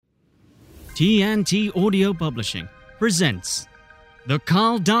TNT Audio Publishing presents The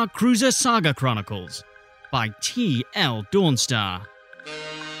Carl Dark Cruiser Saga Chronicles by T.L. Dawnstar.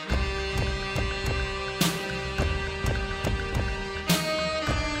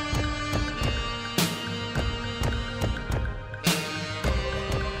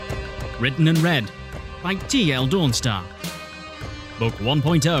 Written and read by T.L. Dawnstar. Book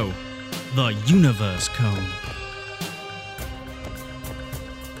 1.0, The Universe Code.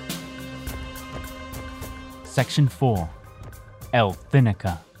 Section 4,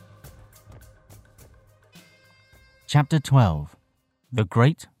 Elthinica. Chapter 12, The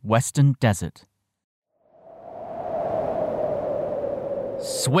Great Western Desert.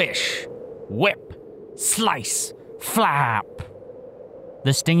 Swish, whip, slice, flap.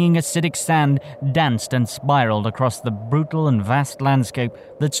 The stinging acidic sand danced and spiraled across the brutal and vast landscape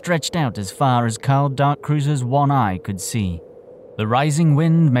that stretched out as far as Carl Dark Cruiser's one eye could see. The rising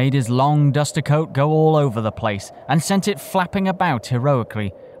wind made his long duster coat go all over the place and sent it flapping about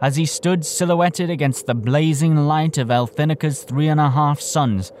heroically as he stood silhouetted against the blazing light of Elthinica's 3.5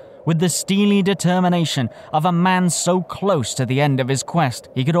 suns, with the steely determination of a man so close to the end of his quest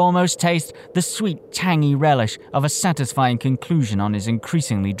he could almost taste the sweet, tangy relish of a satisfying conclusion on his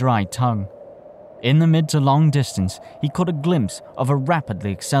increasingly dry tongue. In the mid to long distance, he caught a glimpse of a rapidly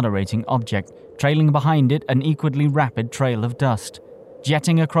accelerating object, trailing behind it an equally rapid trail of dust,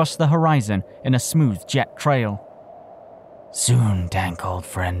 jetting across the horizon in a smooth jet trail. "Soon, Dank, old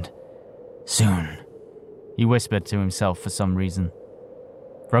friend. Soon," he whispered to himself for some reason.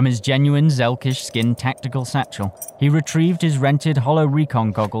 From his genuine Zelkish skin tactical satchel, he retrieved his rented hollow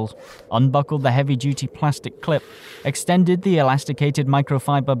recon goggles, unbuckled the heavy-duty plastic clip, extended the elasticated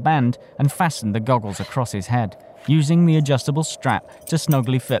microfiber band, and fastened the goggles across his head, using the adjustable strap to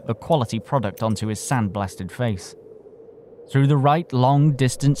snugly fit the quality product onto his sandblasted face. Through the right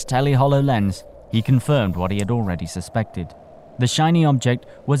long-distance tele-hollow lens, he confirmed what he had already suspected. The shiny object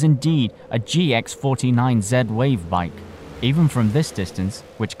was indeed a GX-49Z wave bike. Even from this distance,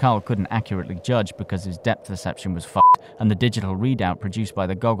 which Carl couldn't accurately judge because his depth perception was fucked and the digital readout produced by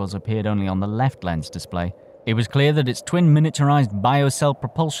the goggles appeared only on the left lens display, it was clear that its twin miniaturized biocell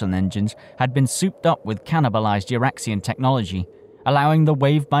propulsion engines had been souped up with cannibalized Euraxian technology, allowing the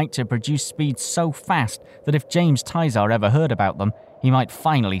wave bike to produce speeds so fast that if James Tizar ever heard about them, he might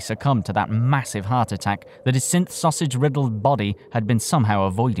finally succumb to that massive heart attack that his synth sausage-riddled body had been somehow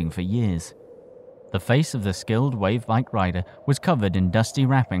avoiding for years. The face of the skilled wave bike rider was covered in dusty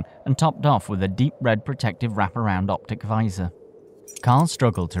wrapping and topped off with a deep red protective wraparound optic visor. Carl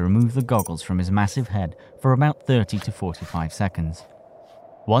struggled to remove the goggles from his massive head for about 30 to 45 seconds.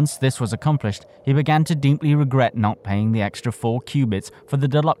 Once this was accomplished, he began to deeply regret not paying the extra 4 qubits for the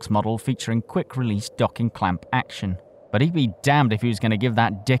deluxe model featuring quick-release docking clamp action. But he'd be damned if he was going to give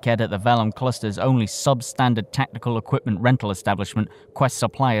that dickhead at the Vellum Cluster's only substandard tactical equipment rental establishment, Quest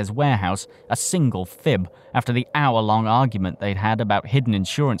Supplier's warehouse, a single fib after the hour-long argument they'd had about hidden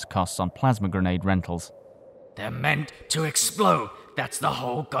insurance costs on plasma grenade rentals. "They're meant to explode. That's the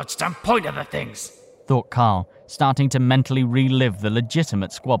whole goddamn point of the things," thought Carl, starting to mentally relive the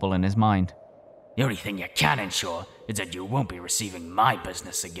legitimate squabble in his mind. "The only thing you can ensure is that you won't be receiving my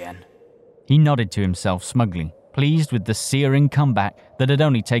business again." He nodded to himself smugly, pleased with the searing comeback that had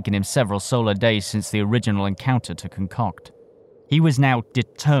only taken him several solar days since the original encounter to concoct. He was now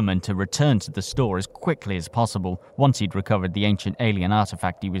determined to return to the store as quickly as possible once he'd recovered the ancient alien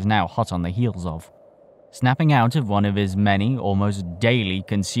artifact he was now hot on the heels of. Snapping out of one of his many, almost daily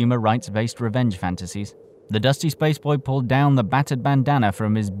consumer rights-based revenge fantasies, the dusty spaceboy pulled down the battered bandana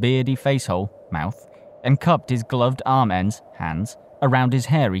from his beardy facehole, mouth, and cupped his gloved arm ends, hands, around his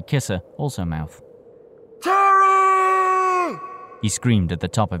hairy kisser, also mouth. "Terry!" He screamed at the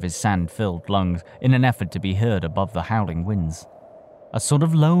top of his sand-filled lungs in an effort to be heard above the howling winds. A sort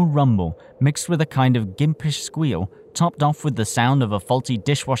of low rumble, mixed with a kind of gimpish squeal, topped off with the sound of a faulty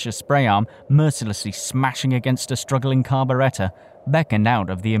dishwasher spray arm mercilessly smashing against a struggling carburetor, beckoned out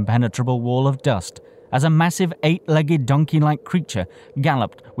of the impenetrable wall of dust, as a massive 8-legged donkey-like creature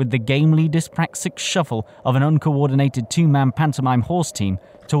galloped with the gamely dyspraxic shuffle of an uncoordinated 2-man pantomime horse team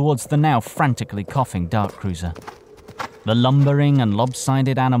towards the now frantically coughing Dark Cruiser. The lumbering and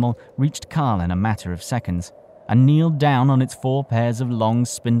lopsided animal reached Carl in a matter of seconds, and kneeled down on its 4 pairs of long,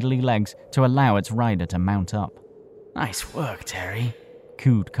 spindly legs to allow its rider to mount up. "Nice work, Terry,"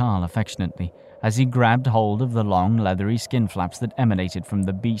 cooed Carl affectionately, as he grabbed hold of the long, leathery skin flaps that emanated from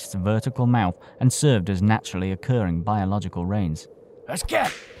the beast's vertical mouth and served as naturally occurring biological reins. "Let's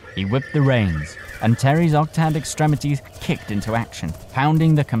get He whipped the reins, and Terry's octad extremities kicked into action,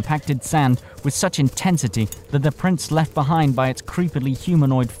 pounding the compacted sand with such intensity that the prints left behind by its creepily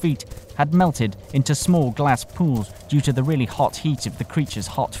humanoid feet had melted into small glass pools due to the really hot heat of the creature's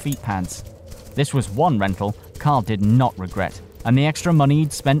hot feet pads. This was one rental Carl did not regret, and the extra money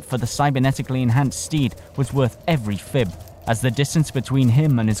he'd spent for the cybernetically enhanced steed was worth every fib, as the distance between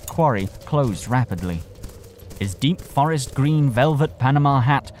him and his quarry closed rapidly. His deep forest green velvet Panama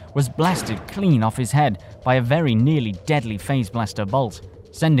hat was blasted clean off his head by a very nearly deadly phase blaster bolt,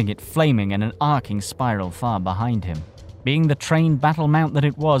 sending it flaming in an arcing spiral far behind him. Being the trained battle mount that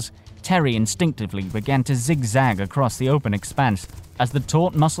it was, Terry instinctively began to zigzag across the open expanse as the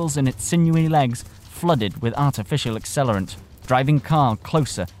taut muscles in its sinewy legs flooded with artificial accelerant, driving Carl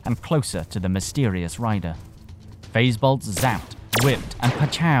closer and closer to the mysterious rider. Phase bolts zapped, whipped, and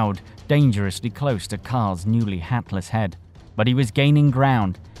pachowed dangerously close to Carl's newly hatless head. But he was gaining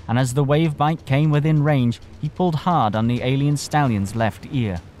ground, and as the wave bike came within range, he pulled hard on the alien stallion's left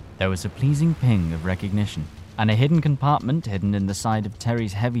ear. There was a pleasing ping of recognition, and a hidden compartment hidden in the side of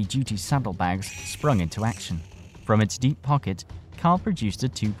Terry's heavy-duty saddlebags sprung into action. From its deep pocket, Carl produced a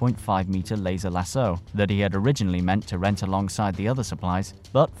 2.5-meter laser lasso that he had originally meant to rent alongside the other supplies,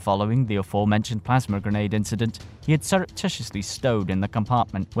 but following the aforementioned plasma grenade incident, he had surreptitiously stowed in the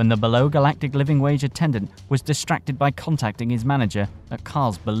compartment when the below-galactic living wage attendant was distracted by contacting his manager at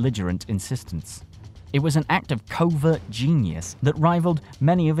Carl's belligerent insistence. It was an act of covert genius that rivaled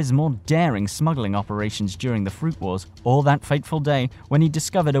many of his more daring smuggling operations during the Fruit Wars, or that fateful day when he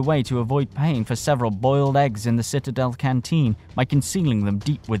discovered a way to avoid paying for several boiled eggs in the Citadel canteen by concealing them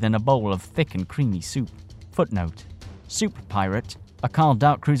deep within a bowl of thick and creamy soup. Footnote: Soup Pirate, a Carl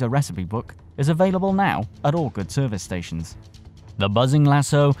Dark Cruiser recipe book, is available now at all good service stations. The buzzing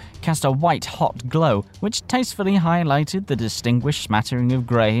lasso cast a white-hot glow, which tastefully highlighted the distinguished smattering of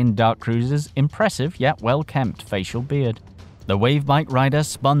grey in Dark Cruiser's impressive yet well-kempt facial beard. The wavebike rider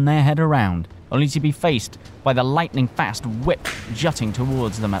spun their head around, only to be faced by the lightning-fast whip jutting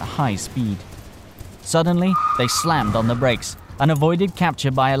towards them at high speed. Suddenly, they slammed on the brakes and avoided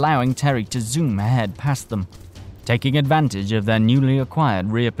capture by allowing Terry to zoom ahead past them. Taking advantage of their newly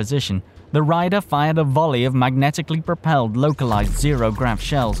acquired rear position, the rider fired a volley of magnetically propelled localized zero-grav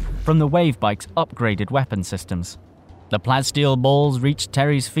shells from the wavebike's upgraded weapon systems. The plasteel balls reached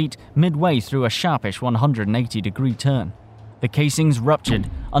Terry's feet midway through a sharpish 180-degree turn. The casings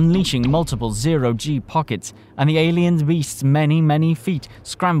ruptured, unleashing multiple zero-G pockets, and the alien beast's many feet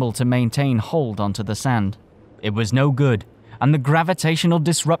scrambled to maintain hold onto the sand. It was no good, and the gravitational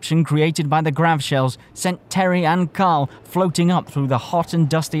disruption created by the grav shells sent Terry and Carl floating up through the hot and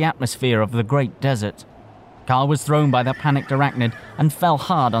dusty atmosphere of the Great Desert. Carl was thrown by the panicked arachnid and fell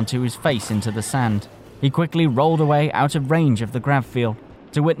hard onto his face into the sand. He quickly rolled away out of range of the grav field,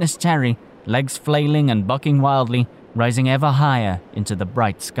 to witness Terry, legs flailing and bucking wildly, rising ever higher into the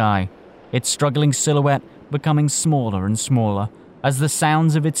bright sky, its struggling silhouette becoming smaller and smaller as the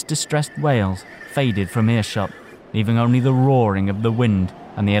sounds of its distressed wails faded from earshot, leaving only the roaring of the wind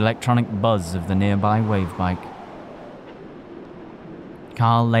and the electronic buzz of the nearby wavebike.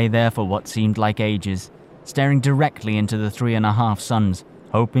 Carl lay there for what seemed like ages, staring directly into the 3.5 suns,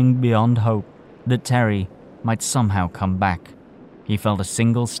 hoping beyond hope that Terry might somehow come back. He felt a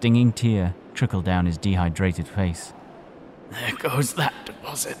single stinging tear trickle down his dehydrated face. There goes that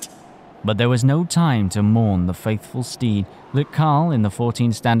deposit. But there was no time to mourn the faithful steed that Carl, in the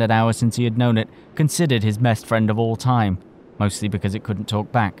 14 standard hours since he had known it, considered his best friend of all time, mostly because it couldn't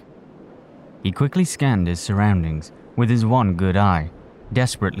talk back. He quickly scanned his surroundings with his one good eye,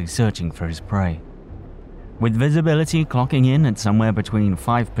 desperately searching for his prey. With visibility clocking in at somewhere between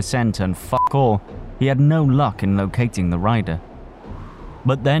 5% and fuck all, he had no luck in locating the rider.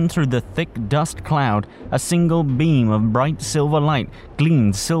 But then through the thick dust cloud, a single beam of bright silver light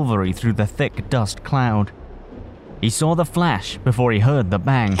gleamed silvery through the thick dust cloud. He saw the flash before he heard the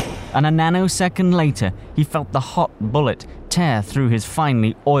bang, and a nanosecond later he felt the hot bullet tear through his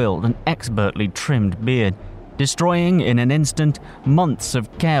finely oiled and expertly trimmed beard, destroying in an instant months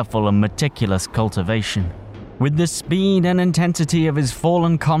of careful and meticulous cultivation. With the speed and intensity of his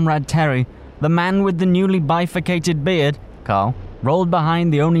fallen comrade Terry, the man with the newly bifurcated beard, Carl, rolled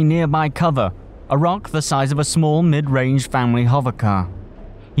behind the only nearby cover, a rock the size of a small mid-range family hovercar.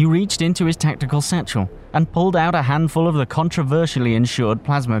 He reached into his tactical satchel and pulled out a handful of the controversially insured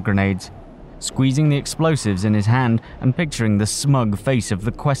plasma grenades. Squeezing the explosives in his hand and picturing the smug face of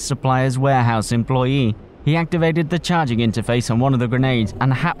the Quest Suppliers warehouse employee, he activated the charging interface on one of the grenades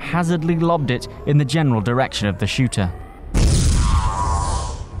and haphazardly lobbed it in the general direction of the shooter.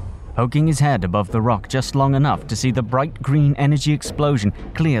 poking his head above the rock just long enough to see the bright green energy explosion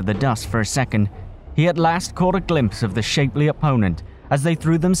clear the dust for a second. He at last caught a glimpse of the shapely opponent as they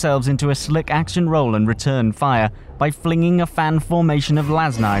threw themselves into a slick action roll and returned fire by flinging a fan formation of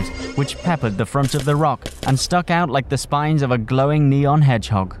las knives which peppered the front of the rock and stuck out like the spines of a glowing neon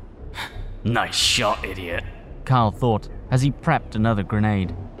hedgehog. Nice shot, idiot, Carl thought as he prepped another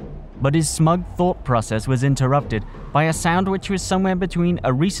grenade. But his smug thought process was interrupted by a sound which was somewhere between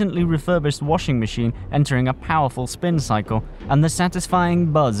a recently refurbished washing machine entering a powerful spin cycle and the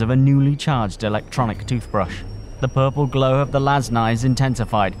satisfying buzz of a newly charged electronic toothbrush. The purple glow of the las knives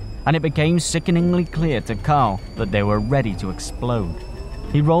intensified, and it became sickeningly clear to Carl that they were ready to explode.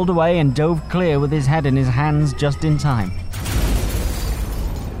 He rolled away and dove clear with his head in his hands just in time.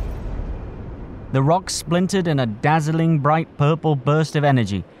 The rock splintered in a dazzling bright purple burst of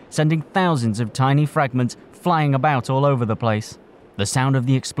energy, sending thousands of tiny fragments flying about all over the place. The sound of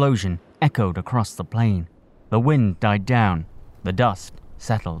the explosion echoed across the plain. The wind died down, the dust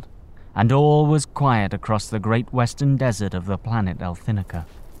settled, and all was quiet across the great western desert of the planet Elthinica.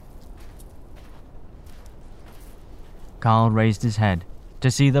 Carl raised his head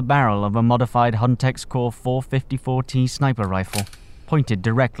to see the barrel of a modified Huntex Core 454T sniper rifle pointed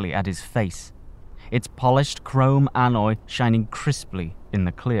directly at his face, its polished chrome alloy shining crisply in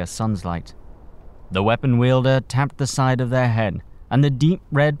the clear sunlight. The weapon wielder tapped the side of their head, and the deep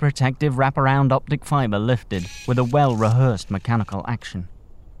red protective wraparound optic fiber lifted with a well-rehearsed mechanical action.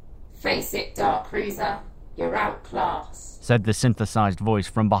 "Face it, Dark Cruiser, you're outclassed," said the synthesized voice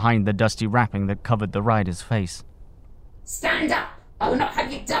from behind the dusty wrapping that covered the rider's face. "Stand up! I will not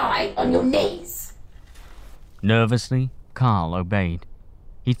have you die on your knees!" Nervously, Carl obeyed.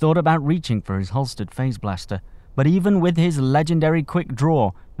 He thought about reaching for his holstered phase blaster, but even with his legendary quick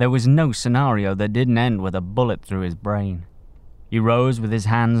draw, there was no scenario that didn't end with a bullet through his brain. He rose with his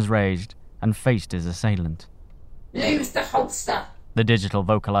hands raised and faced his assailant. "Lose the holster," the digital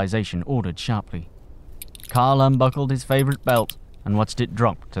vocalization ordered sharply. Carl unbuckled his favorite belt and watched it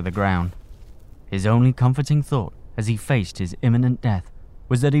drop to the ground. His only comforting thought as he faced his imminent death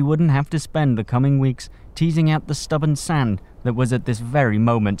was that he wouldn't have to spend the coming weeks teasing out the stubborn sand that was at this very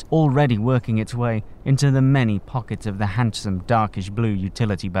moment already working its way into the many pockets of the handsome darkish blue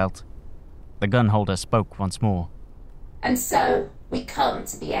utility belt. The gun holder spoke once more. "And so we come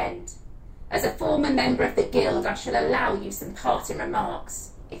to the end. As a former member of the guild, I shall allow you some parting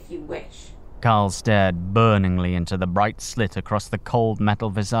remarks, if you wish." Carl stared burningly into the bright slit across the cold metal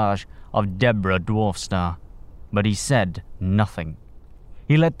visage of Deborah Dwarfstar, but he said nothing.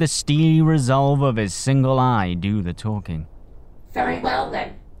 He let the steely resolve of his single eye do the talking. "Very well,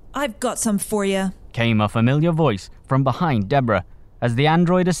 then." "I've got some for you," came a familiar voice from behind Deborah as the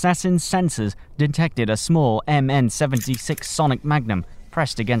android assassin's sensors detected a small MN76 sonic magnum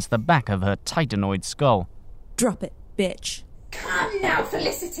pressed against the back of her titanoid skull. "Drop it, bitch." "Come now,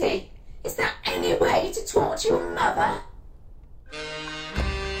 Felicity. Is that any way to talk to your mother?"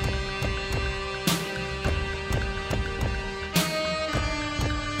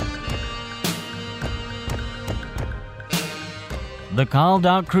 The Carl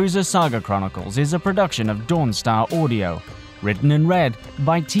Dark Cruiser Saga Chronicles is a production of Dawnstar Audio, written and read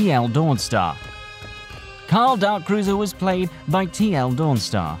by T.L. Dawnstar. Carl Dark Cruiser was played by T.L.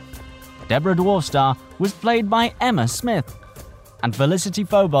 Dawnstar. Deborah Dwarfstar was played by Emma Smith. And Felicity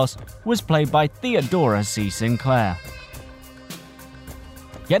Phobos was played by Theodora C. Sinclair.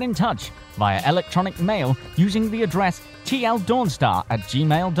 Get in touch via electronic mail using the address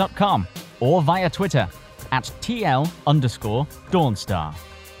tldawnstar@gmail.com or via Twitter @TL_Dawnstar.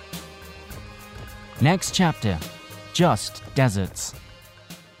 Next chapter, Just Deserts.